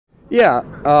Yeah,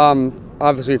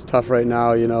 obviously it's tough right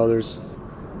now. You know, there's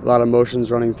a lot of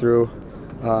emotions running through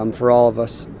for all of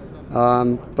us.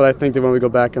 But I think that when we go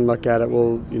back and look at it,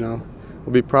 we'll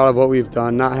be proud of what we've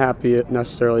done. Not happy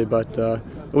necessarily, but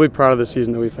we'll be proud of the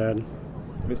season that we've had.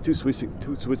 It's two Sweet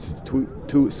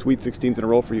 16s in a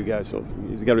row for you guys, so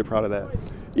you got to be proud of that.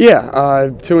 Yeah,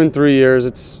 2 in 3 years.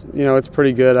 It's it's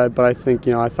pretty good. But I think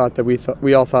I thought that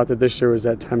we all thought that this year was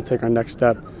that time to take our next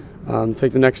step,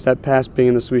 take the next step past being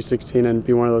in the Sweet 16 and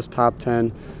be one of those top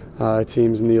 10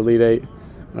 teams in the Elite Eight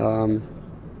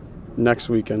next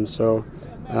weekend. So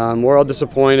we're all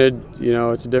disappointed.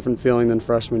 It's a different feeling than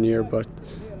freshman year, but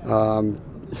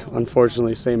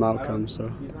unfortunately, same outcome.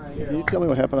 So. Can you tell me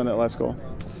what happened on that last goal?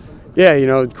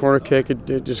 Yeah, corner kick.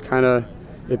 It just kind of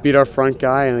beat our front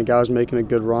guy, and the guy was making a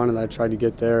good run, and I tried to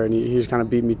get there, and he just kind of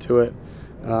beat me to it.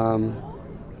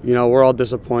 We're all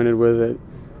disappointed with it.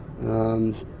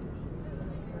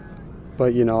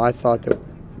 But I thought that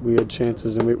we had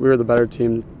chances, and we were the better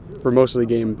team for most of the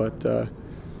game. But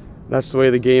that's the way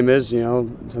the game is.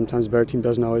 Sometimes the better team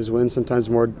doesn't always win. Sometimes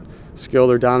the more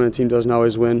skilled or dominant team doesn't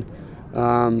always win.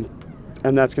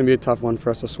 And that's going to be a tough one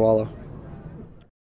for us to swallow.